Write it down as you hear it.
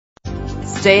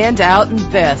Stand out in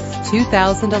this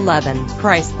 2011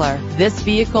 Chrysler. This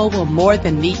vehicle will more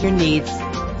than meet your needs.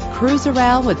 Cruise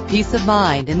around with peace of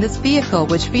mind in this vehicle,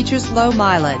 which features low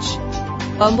mileage.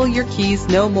 Fumble your keys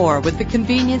no more with the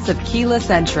convenience of keyless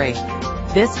entry.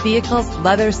 This vehicle's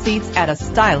leather seats add a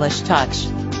stylish touch.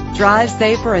 Drive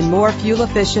safer and more fuel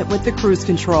efficient with the cruise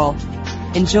control.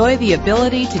 Enjoy the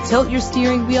ability to tilt your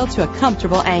steering wheel to a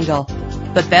comfortable angle.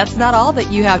 But that's not all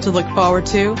that you have to look forward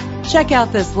to. Check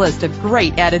out this list of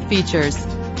great added features.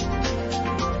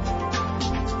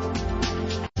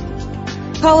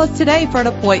 Call us today for an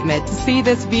appointment to see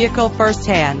this vehicle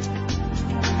firsthand.